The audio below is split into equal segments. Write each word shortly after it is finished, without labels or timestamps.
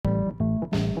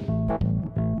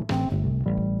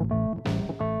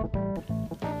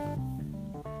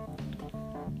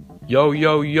Yo,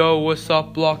 yo, yo, what's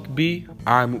up, Block B?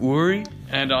 I'm Uri,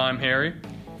 And I'm Harry.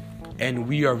 and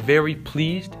we are very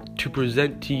pleased to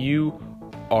present to you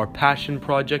our passion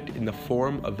project in the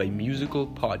form of a musical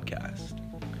podcast.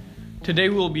 Today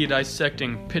we'll be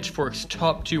dissecting Pitchfork's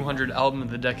top 200 album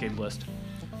of the decade list.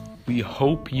 We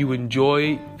hope you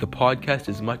enjoy the podcast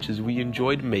as much as we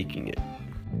enjoyed making it.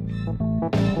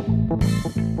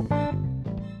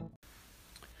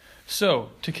 So,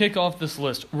 to kick off this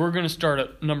list, we're going to start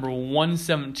at number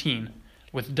 117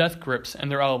 with Death Grips and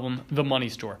their album The Money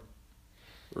Store.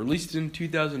 Released in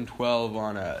 2012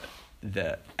 on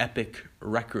the Epic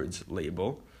Records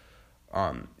label,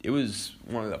 it was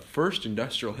one of the first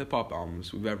industrial hip-hop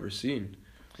albums we've ever seen.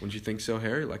 Wouldn't you think so,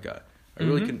 Harry? I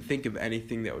really couldn't think of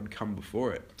anything that would come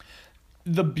before it.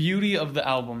 The beauty of the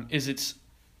album is it's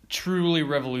truly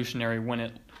revolutionary when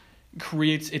it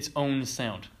creates its own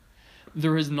sound.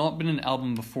 There has not been an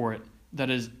album before it that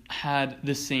has had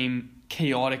the same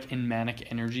chaotic and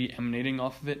manic energy emanating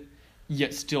off of it,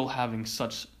 yet still having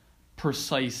such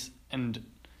precise and,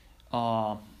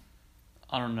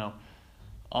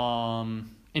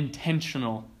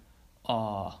 intentional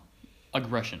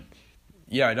aggression.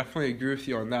 Yeah, I definitely agree with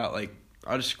you on that.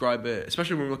 I'll describe it,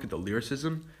 especially when we look at the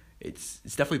lyricism, it's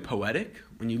definitely poetic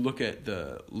when you look at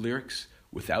the lyrics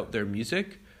without their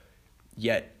music,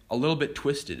 yet a little bit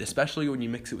twisted, especially when you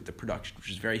mix it with the production, which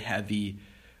is very heavy,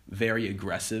 very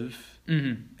aggressive,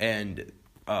 and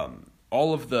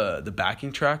all of the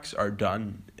backing tracks are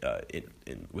done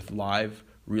with live,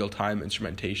 real-time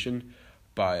instrumentation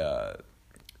by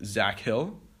Zach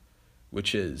Hill,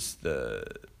 which is the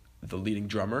leading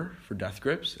drummer for Death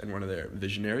Grips and one of their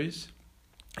visionaries,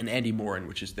 and Andy Morin,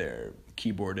 which is their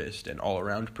keyboardist and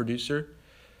all-around producer,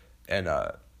 and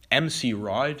MC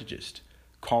Ride just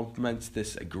complements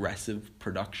this aggressive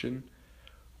production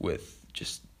with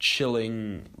just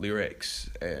chilling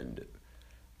lyrics and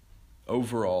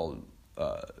overall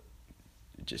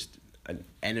just an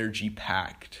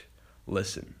energy-packed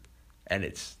listen. And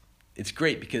it's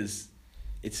great because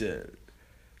it's a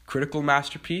critical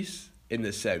masterpiece in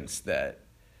the sense that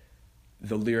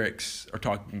the lyrics are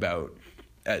talking about,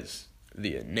 as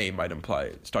the name might imply,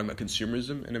 it's talking about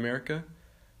consumerism in America.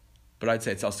 But I'd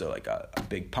say it's also a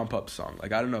big pump-up song. I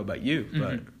don't know about you,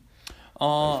 but...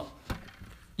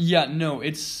 Yeah, no,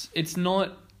 it's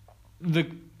not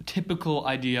the typical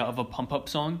idea of a pump-up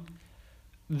song.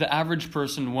 The average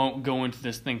person won't go into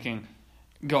this thinking,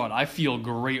 God, I feel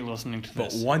great listening to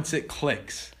this. But once it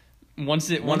clicks...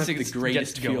 Once it one of gets the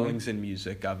greatest going. feelings in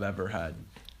music I've ever had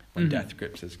when Death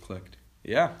Grips has clicked.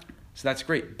 Yeah, so that's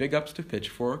great. Big ups to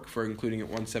Pitchfork for including it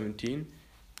 117,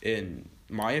 in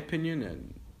my opinion,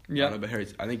 and I don't know about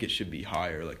Harry's. I think it should be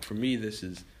higher. For me, this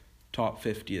is top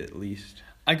 50 at least.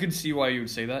 I could see why you would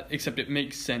say that, except it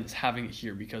makes sense having it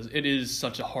here because it is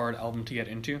such a hard album to get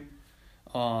into.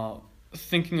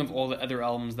 Thinking of all the other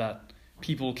albums that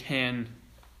people can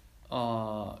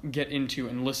get into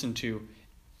and listen to,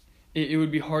 it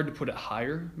would be hard to put it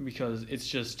higher because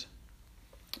it's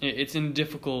in a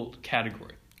difficult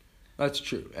category. That's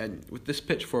true. And with this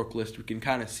Pitchfork list, we can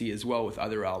kind of see as well with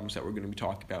other albums that we're going to be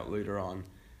talking about later on,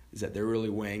 is that they're really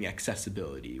weighing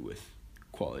accessibility with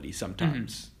quality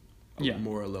sometimes.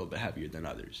 More a little bit heavier than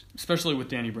others. Especially with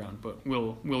Danny Brown, but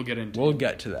we'll get into it. We'll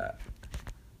get to that.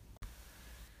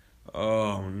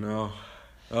 Oh, no.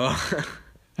 Oh.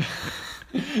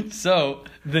 So,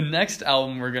 the next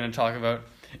album we're going to talk about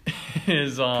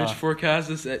is... Pitchfork has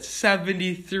this at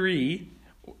 73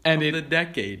 of the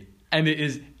decade. And it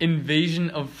is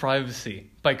Invasion of Privacy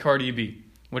by Cardi B,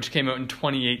 which came out in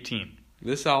 2018.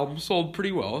 This album sold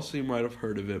pretty well, so you might have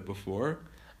heard of it before.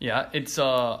 Yeah, it's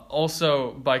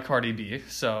also by Cardi B,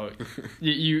 so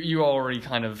you already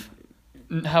kind of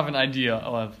have an idea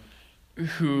of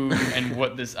who and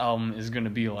what this album is going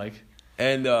to be like.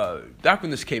 And back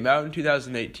when this came out in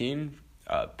 2018,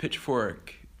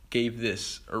 Pitchfork gave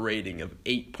this a rating of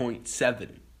 8.7,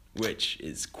 which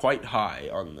is quite high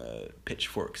on the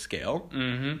Pitchfork scale.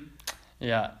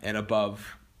 Yeah. And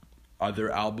above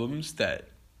other albums that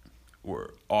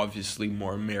were obviously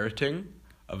more meriting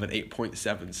of an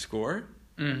 8.7 score.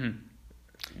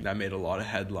 That made a lot of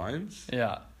headlines.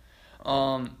 Yeah.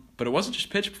 But it wasn't just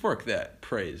Pitchfork that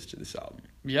praised this album.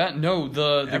 Yeah, no,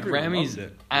 the Everyone Grammys loved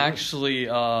it. actually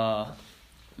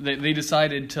they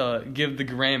decided to give the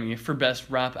Grammy for Best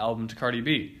Rap Album to Cardi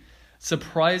B.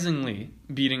 Surprisingly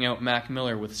beating out Mac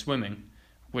Miller with Swimming,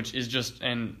 which is just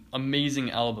an amazing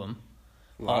album.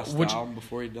 Last album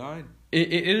before he died.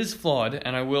 It is flawed,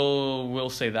 and I will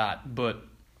say that, but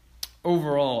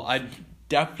overall, I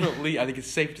think it's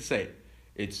safe to say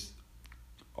it's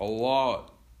a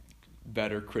lot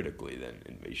better critically than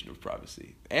Invasion of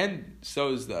Privacy. And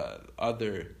so is the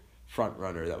other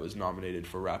frontrunner that was nominated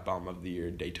for Rap Album of the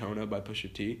Year, Daytona by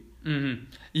Pusha T. Mm-hmm.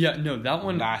 Yeah, no, that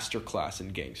one... Masterclass in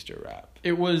gangster rap.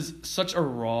 It was such a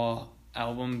raw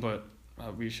album, but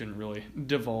we shouldn't really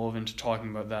devolve into talking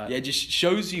about that. Yeah, it just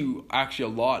shows you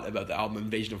actually a lot about the album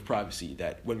Invasion of Privacy,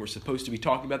 that when we're supposed to be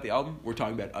talking about the album, we're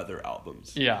talking about other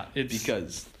albums. Yeah, it's...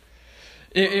 Because...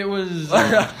 It was...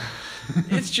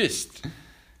 it's just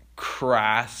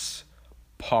crass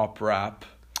pop rap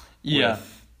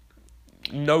with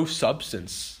no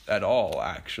substance at all,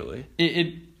 actually.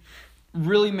 It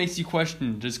really makes you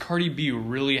question, does Cardi B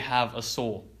really have a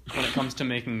soul when it comes to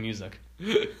making music?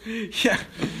 Yeah.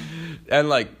 And,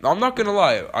 like, I'm not gonna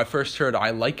lie, I first heard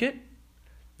I Like It,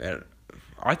 and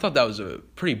I thought that was a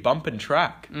pretty bumpin'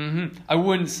 track. Mm-hmm. I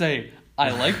wouldn't say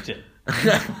I liked it.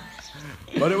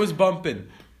 But it was bumpin'.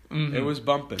 Mm-hmm. It was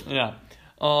bumpin'. Yeah.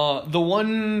 The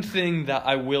one thing that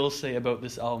I will say about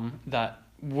this album, that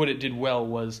what it did well,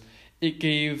 was it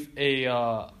gave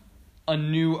a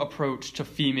new approach to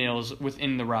females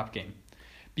within the rap game.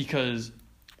 Because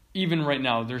even right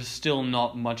now, there's still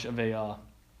not much of a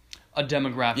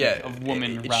demographic of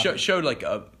women rapping. It showed, like,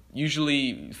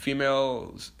 usually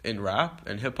females in rap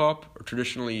and hip-hop are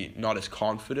traditionally not as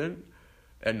confident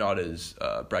and not as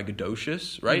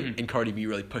braggadocious, right? Mm-hmm. And Cardi B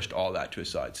really pushed all that to a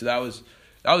side. So that was,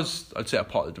 I'd say, a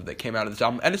positive that came out of this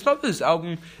album. And it's not that this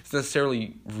album is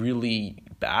necessarily really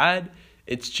bad.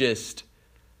 It's just...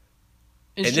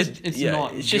 It's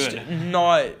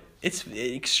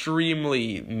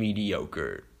extremely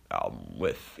mediocre album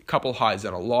with a couple highs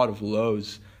and a lot of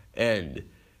lows, and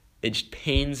it just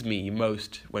pains me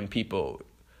most when people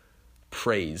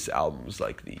praise albums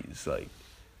like these. Like,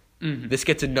 This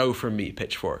gets a no from me,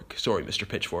 Pitchfork. Sorry, Mr.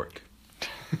 Pitchfork.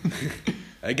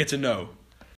 I get a no.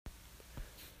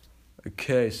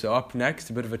 Okay, so up next,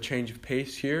 a bit of a change of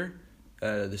pace here.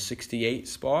 The 68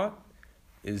 spot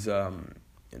is an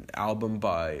album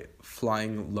by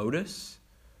Flying Lotus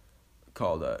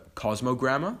called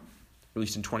Cosmogramma,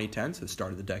 released in 2010, so the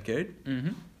start of the decade.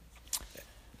 Mm-hmm.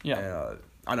 Yeah. And,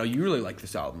 I know you really like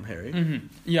this album, Harry. Mm-hmm.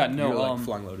 Yeah, no. You really like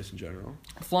Flying Lotus in general.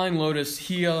 Flying Lotus,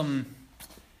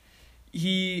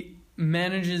 he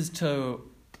manages to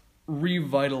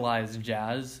revitalize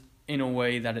jazz in a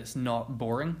way that it's not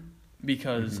boring,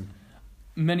 because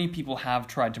many people have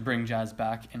tried to bring jazz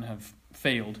back and have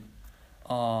failed.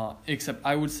 Except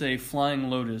I would say Flying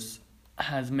Lotus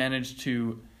has managed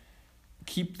to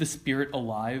keep the spirit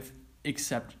alive,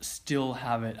 except still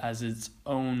have it as its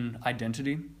own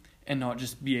identity, and not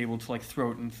just be able to, like,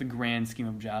 throw it into the grand scheme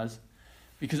of jazz,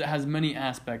 because it has many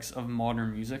aspects of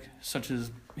modern music, such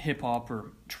as hip-hop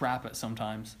or trap at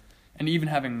sometimes, and even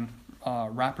having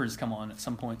rappers come on at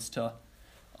some points to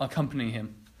accompany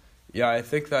him. Yeah, I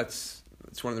think that's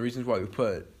one of the reasons why we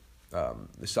put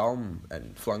this album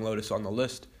and Flying Lotus on the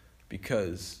list,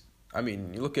 because, I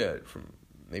mean, you look at it from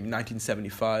maybe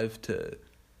 1975 to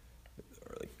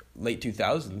like late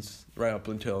 2000s, right up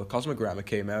until Cosmogramma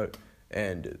came out,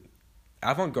 and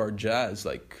avant-garde jazz,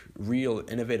 like real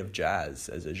innovative jazz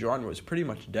as a genre, was pretty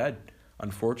much dead,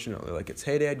 unfortunately. Like, its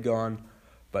heyday had gone,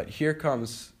 but here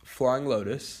comes Flying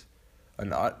Lotus,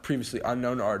 a previously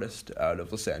unknown artist out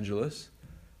of Los Angeles,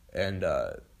 and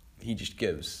he just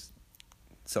gives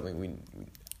something we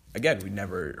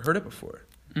never heard it before.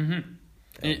 Mm-hmm.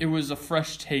 It was a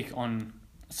fresh take on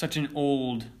such an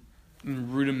old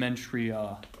and rudimentary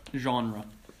genre.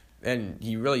 And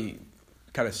he really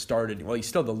kind of started, well, he's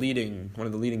still one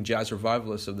of the leading jazz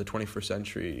revivalists of the 21st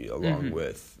century, along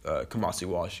with Kamasi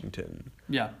Washington.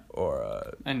 Yeah.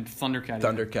 Or and Thundercat.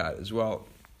 Thundercat as well.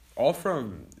 All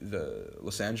from the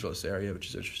Los Angeles area, which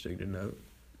is interesting to note.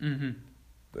 Mm-hmm.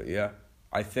 But yeah,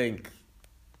 I think,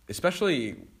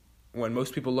 especially when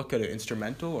most people look at an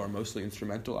instrumental or mostly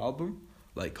instrumental album,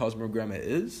 like Cosmogramma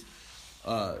is,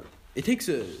 it takes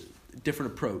a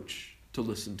different approach to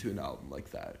listen to an album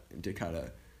like that and to kind of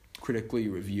critically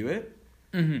review it.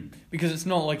 Mm-hmm. Because it's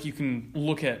not like you can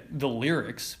look at the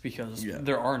lyrics, because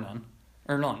there are none.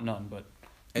 Or not none, but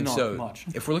and not so much.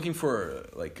 If we're looking for,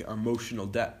 like, emotional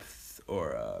depth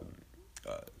or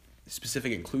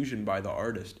specific inclusion by the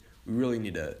artist, we really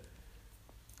need to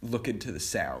look into the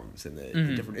sounds and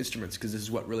the different instruments, because this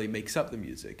is what really makes up the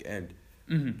music. And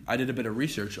I did a bit of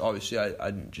research. Obviously,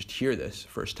 I didn't just hear this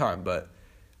first time, but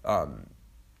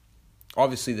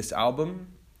obviously this album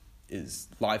is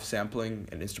live sampling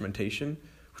and instrumentation,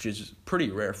 which is pretty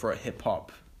rare for a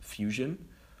hip-hop fusion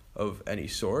of any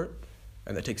sort,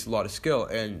 and that takes a lot of skill.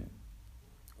 And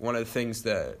one of the things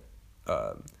that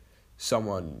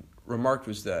someone remarked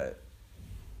was that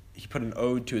he put an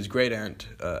ode to his great aunt,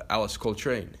 Alice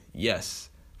Coltrane. Yes,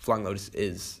 Flying Lotus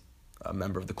is a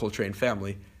member of the Coltrane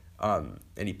family, and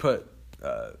he put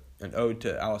an ode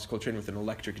to Alice Coltrane with an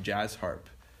electric jazz harp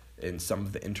in some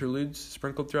of the interludes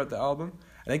sprinkled throughout the album.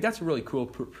 I think that's a really cool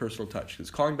personal touch,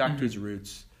 because calling back to his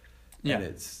roots, and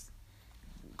it's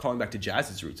calling back to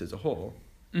jazz's roots as a whole.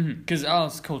 Because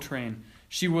Alice Coltrane,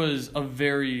 she was a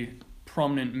very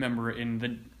prominent member in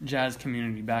the jazz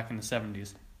community back in the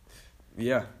 70s.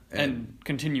 Yeah. And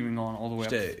continuing on all the way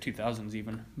up to the 2000s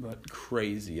even. But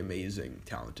crazy, amazing,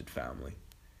 talented family.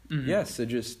 Yeah, so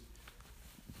just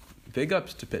big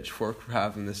ups to Pitchfork for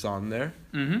having this on there.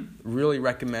 Really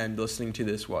recommend listening to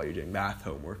this while you're doing math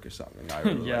homework or something. I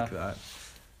really like that.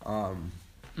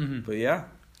 But yeah,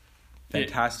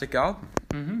 fantastic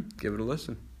album. Give it a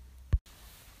listen.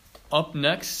 Up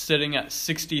next, sitting at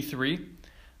 63,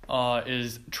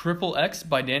 is Triple X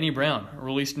by Danny Brown,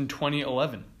 released in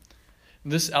 2011.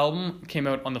 This album came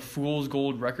out on the Fool's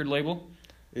Gold record label.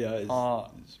 Yeah,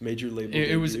 his major label it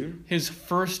debut. was his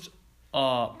first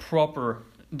proper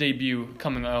debut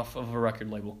coming off of a record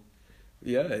label.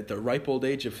 Yeah, at the ripe old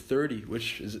age of 30,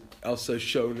 which is also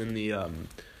shown in the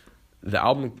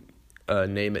album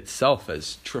name itself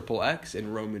as Triple X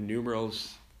in Roman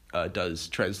numerals does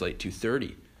translate to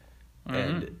 30.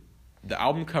 And the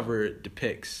album cover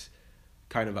depicts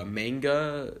kind of a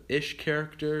manga-ish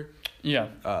character. Yeah.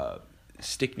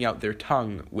 Sticking out their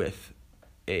tongue with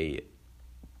a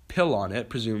pill on it,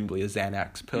 presumably a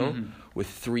Xanax pill, with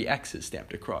 3 X's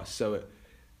stamped across. So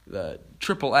the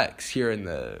Triple X here in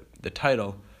the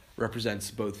title represents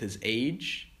both his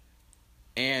age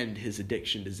and his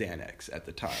addiction to Xanax at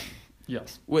the time.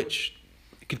 Yes. Which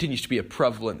continues to be a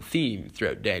prevalent theme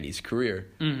throughout Danny's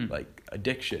career. Like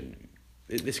addiction.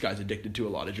 This guy's addicted to a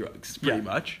lot of drugs, pretty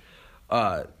much.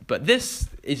 But this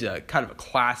is a kind of a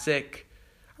classic.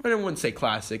 I mean, I wouldn't say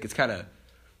classic. It's kind of,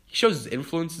 he shows his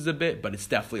influences a bit, but it's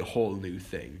definitely a whole new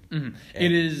thing.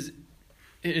 It is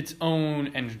its own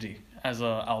entity as an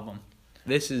album.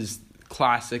 This is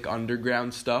classic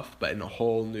underground stuff, but in a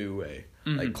whole new way.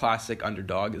 Like classic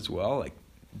underdog as well. Like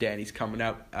Danny's coming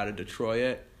out of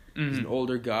Detroit. He's an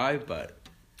older guy, but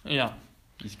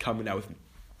he's coming out with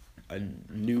a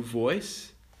new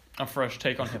voice. A fresh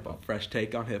take on hip-hop.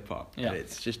 Yeah. And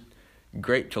it's just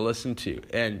great to listen to.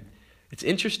 And it's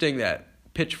interesting that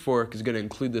Pitchfork is going to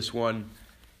include this one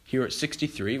here at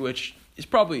 63, which is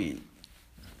probably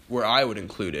where I would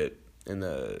include it in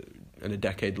a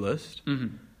decade list.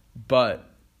 But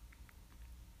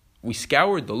we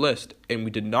scoured the list and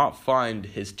we did not find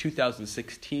his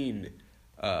 2016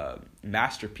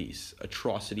 masterpiece,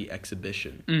 Atrocity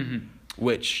Exhibition,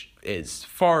 which is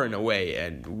far and away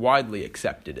and widely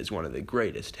accepted as one of the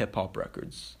greatest hip-hop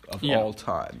records of all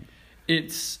time.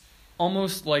 It's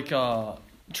almost like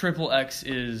Triple X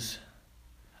is...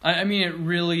 I mean, it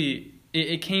really...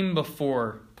 It came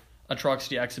before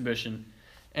Atrocity Exhibition,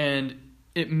 and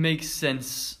it makes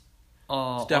sense...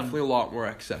 it's definitely a lot more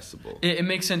accessible. It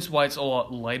makes sense why it's a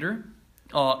lot lighter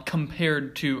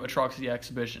compared to Atrocity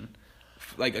Exhibition.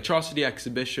 Like, Atrocity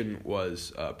Exhibition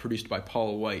was produced by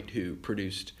Paul White, who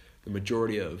produced the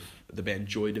majority of the band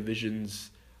Joy Division's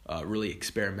really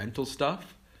experimental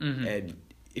stuff. And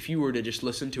if you were to just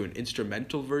listen to an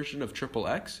instrumental version of Triple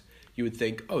X, you would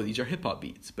think, oh, these are hip-hop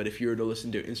beats. But if you were to listen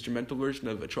to an instrumental version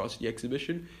of Atrocity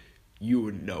Exhibition, you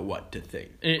wouldn't know what to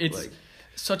think. It's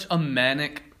such a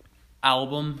manic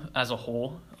album as a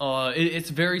whole. It's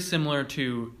very similar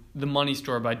to The Money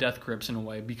Store by Death Grips in a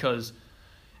way, because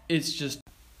it's just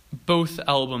both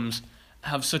albums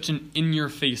have such an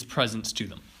in-your-face presence to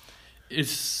them.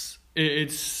 It's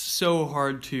so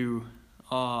hard to...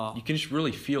 you can just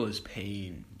really feel his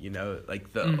pain, you know?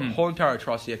 Like, the whole entire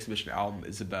Atrocity Exhibition album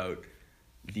is about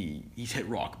he's hit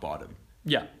rock bottom.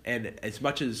 Yeah. And as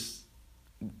much as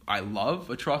I love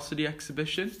Atrocity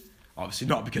Exhibition, obviously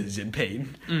not because he's in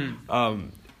pain,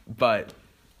 but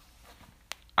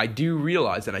I do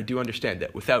realize and I do understand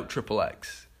that without Triple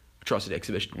X, Atrocity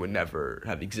Exhibition would never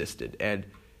have existed. And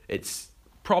it's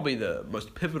probably the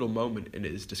most pivotal moment in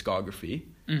his discography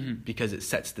because it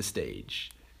sets the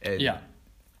stage. And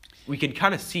we can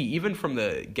kind of see, even from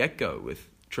the get-go with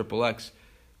Triple X,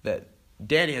 that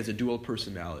Danny has a dual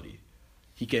personality.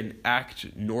 He can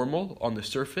act normal on the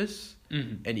surface,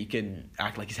 and he can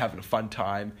act like he's having a fun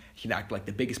time. He can act like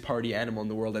the biggest party animal in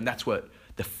the world, and that's what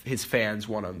his fans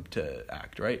want him to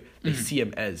act, right? They see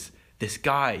him as this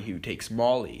guy who takes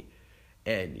Molly,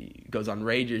 and he goes on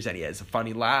rages, and he has a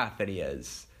funny laugh, and he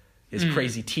has his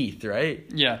crazy teeth, right?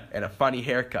 Yeah. And a funny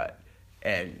haircut,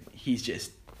 and he's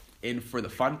just in for the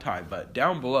fun time. But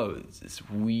down below is this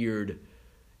weird,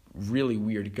 really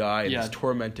weird guy, this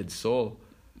tormented soul.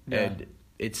 And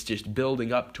it's just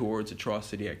building up towards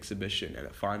Atrocity Exhibition, and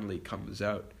it finally comes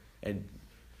out. And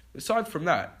aside from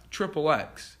that, Triple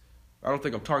X, I don't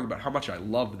think I'm talking about how much I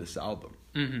love this album.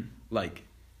 Mm-hmm. Like,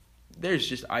 there's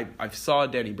just, I saw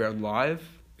Danny Brown live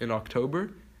in October,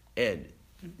 and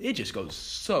it just goes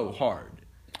so hard.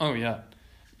 Oh yeah,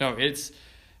 no, it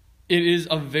is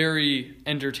a very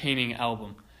entertaining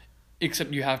album,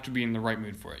 except you have to be in the right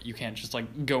mood for it. You can't just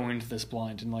like go into this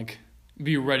blind and like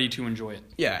be ready to enjoy it.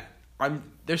 Yeah,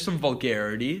 there's some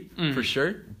vulgarity for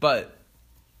sure, but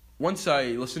once I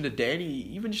listened to Danny,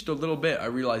 even just a little bit, I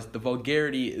realized the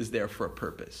vulgarity is there for a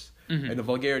purpose, and the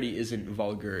vulgarity isn't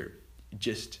vulgar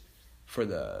just for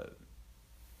the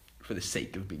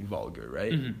sake of being vulgar,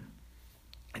 right? Mm-hmm.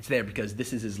 It's there because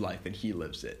this is his life and he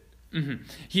lives it. Mm-hmm.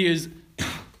 He is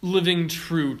living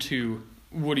true to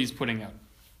what he's putting out.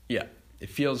 Yeah, it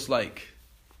feels like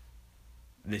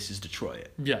this is Detroit.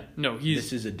 Yeah, no,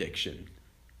 this is addiction.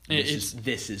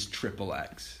 This is Triple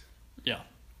X. Yeah.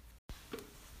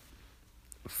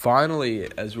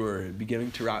 Finally, as we're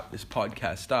beginning to wrap this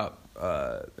podcast up,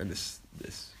 and this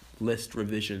list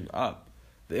revision up,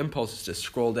 the impulse is to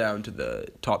scroll down to the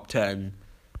top 10,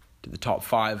 to the top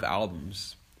 5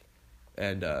 albums,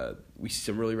 and we see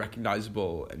some really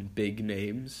recognizable and big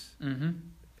names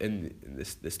in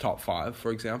this top 5.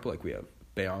 For example, like we have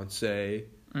Beyonce.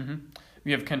 Mm-hmm.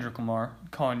 We have Kendrick Lamar,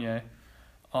 Kanye,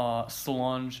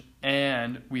 Solange,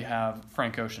 and we have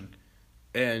Frank Ocean.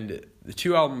 And the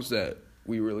 2 albums that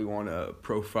we really want to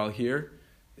profile here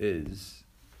is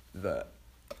the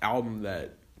album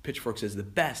that Pitchfork says the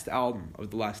best album of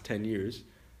the last 10 years,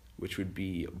 which would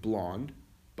be Blonde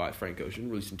by Frank Ocean,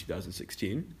 released in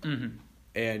 2016. Mm-hmm.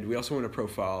 And we also want to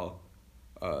profile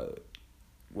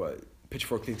what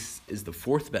Pitchfork thinks is the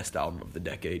 4th best album of the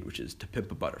decade, which is To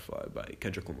Pimp a Butterfly by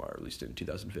Kendrick Lamar, released in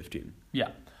 2015. Yeah.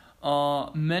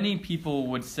 Many people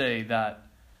would say that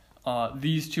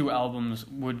these 2 albums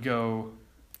would go,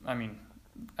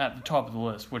 at the top of the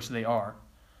list, which they are,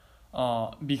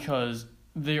 because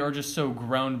they are just so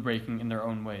groundbreaking in their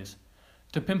own ways.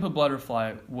 To Pimp a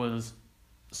Butterfly was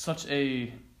such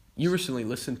a... You recently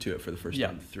listened to it for the first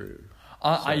time through.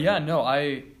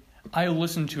 I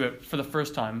listened to it for the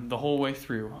first time the whole way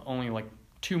through only like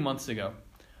 2 months ago,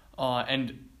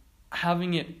 and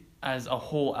having it as a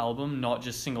whole album, not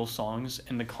just single songs,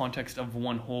 in the context of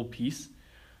one whole piece,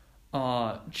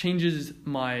 changed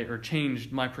my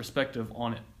perspective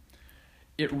on it.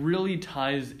 It really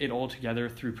ties it all together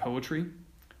through poetry,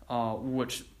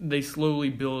 which they slowly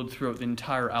build throughout the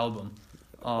entire album.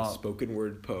 A spoken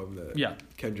word poem that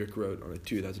Kendrick wrote on a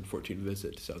 2014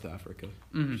 visit to South Africa,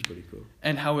 which is pretty cool.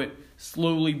 And how it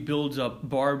slowly builds up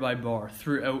bar by bar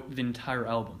throughout the entire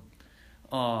album.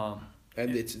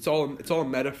 And it's all a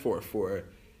metaphor for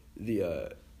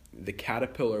the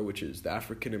caterpillar, which is the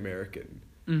African American,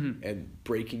 and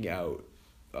breaking out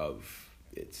of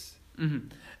its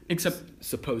except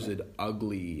supposed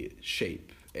ugly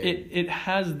shape. And it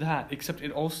has that, except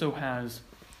it also has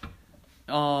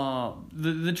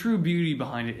the true beauty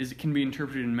behind it is it can be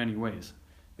interpreted in many ways,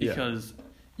 because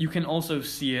you can also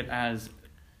see it as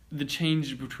the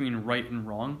change between right and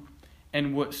wrong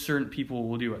and what certain people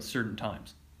will do at certain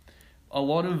times. A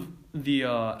lot of the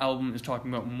album is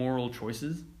talking about moral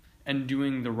choices and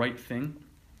doing the right thing,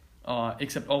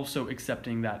 except also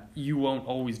accepting that you won't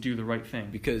always do the right thing.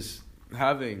 Because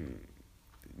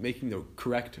making the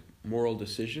correct moral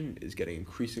decision is getting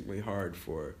increasingly hard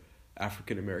for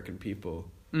African American people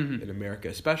in America,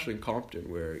 especially in Compton,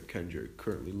 where Kendrick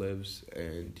currently lives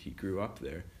and he grew up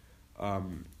there.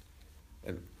 And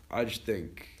I just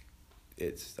think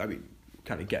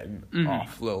kind of getting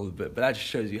off a little bit, but that just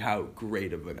shows you how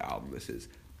great of an album this is.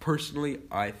 Personally,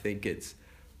 I think it's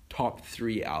top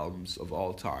 3 albums of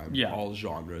all time, all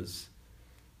genres,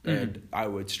 and I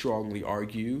would strongly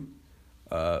argue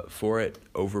for it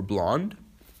over Blonde.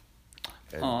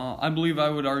 I believe I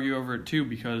would argue over it too,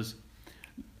 because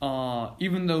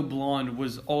even though Blonde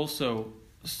was also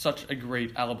such a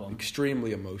great album,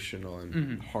 extremely emotional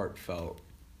and heartfelt,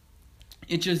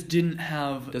 it just didn't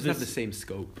have... Doesn't have the same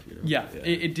scope. You know? Yeah,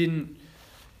 it didn't...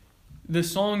 The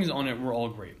songs on it were all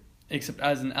great, except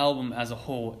as an album as a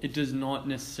whole, it does not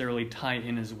necessarily tie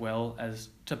in as well as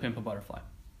To Pimp a Butterfly.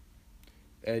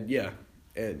 And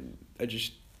it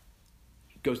just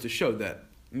goes to show that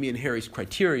me and Harry's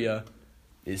criteria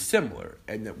is similar,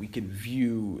 and that we can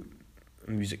view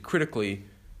music critically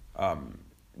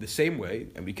the same way,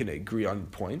 and we can agree on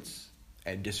points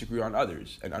and disagree on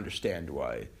others and understand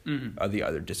why the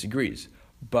other disagrees.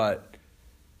 But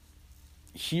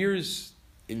here's,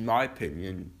 in my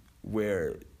opinion,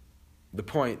 where the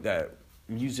point that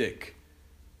music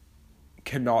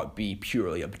cannot be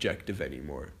purely objective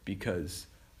anymore, because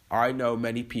I know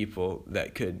many people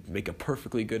that could make a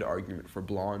perfectly good argument for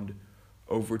Blonde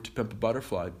over To Pimp a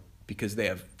Butterfly, because they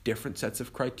have different sets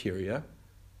of criteria,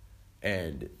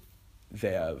 and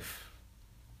there's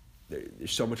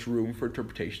so much room for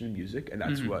interpretation in music, and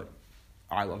that's what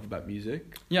I love about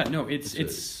music. Yeah, no,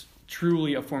 it's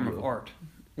truly a form of art,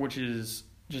 which is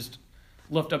just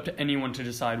left up to anyone to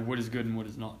decide what is good and what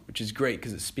is not. Which is great,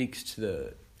 because it speaks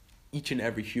to each and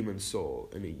every human soul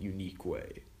in a unique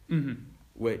way,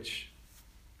 which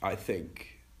I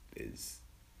think is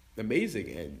amazing,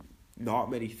 and not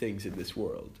many things in this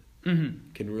world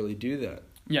can really do that.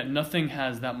 Yeah, nothing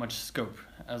has that much scope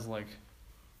as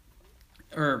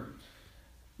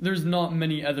there's not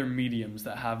many other mediums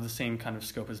that have the same kind of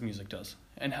scope as music does,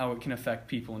 and how it can affect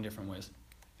people in different ways.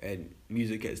 And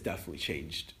music has definitely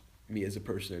changed me as a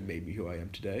person and made me who I am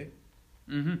today.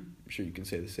 I'm sure you can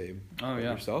say the same about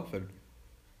yourself, and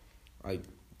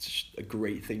it's just a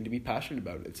great thing to be passionate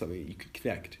about. It's something that you could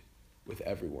connect with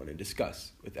everyone and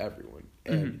discuss with everyone.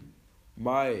 And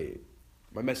my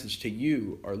message to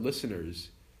you, our listeners,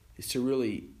 is to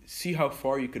really see how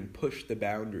far you can push the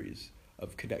boundaries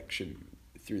of connection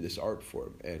through this art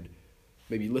form, and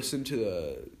maybe listen to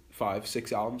the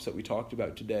 5-6 albums that we talked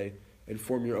about today and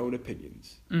form your own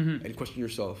opinions and question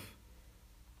yourself,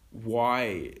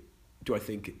 why do I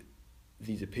think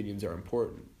these opinions are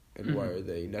important, and why are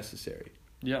they necessary?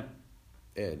 Yeah.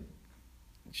 And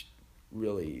it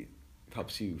really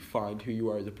helps you find who you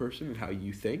are as a person and how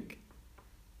you think,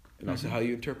 and also how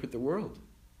you interpret the world.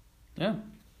 Yeah.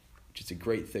 Which is a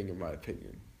great thing in my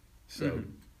opinion. So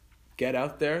get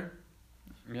out there.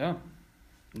 Yeah.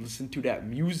 Listen to that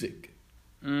music.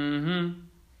 And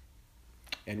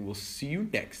we'll see you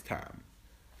next time.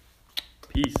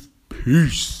 Peace.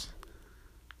 Peace.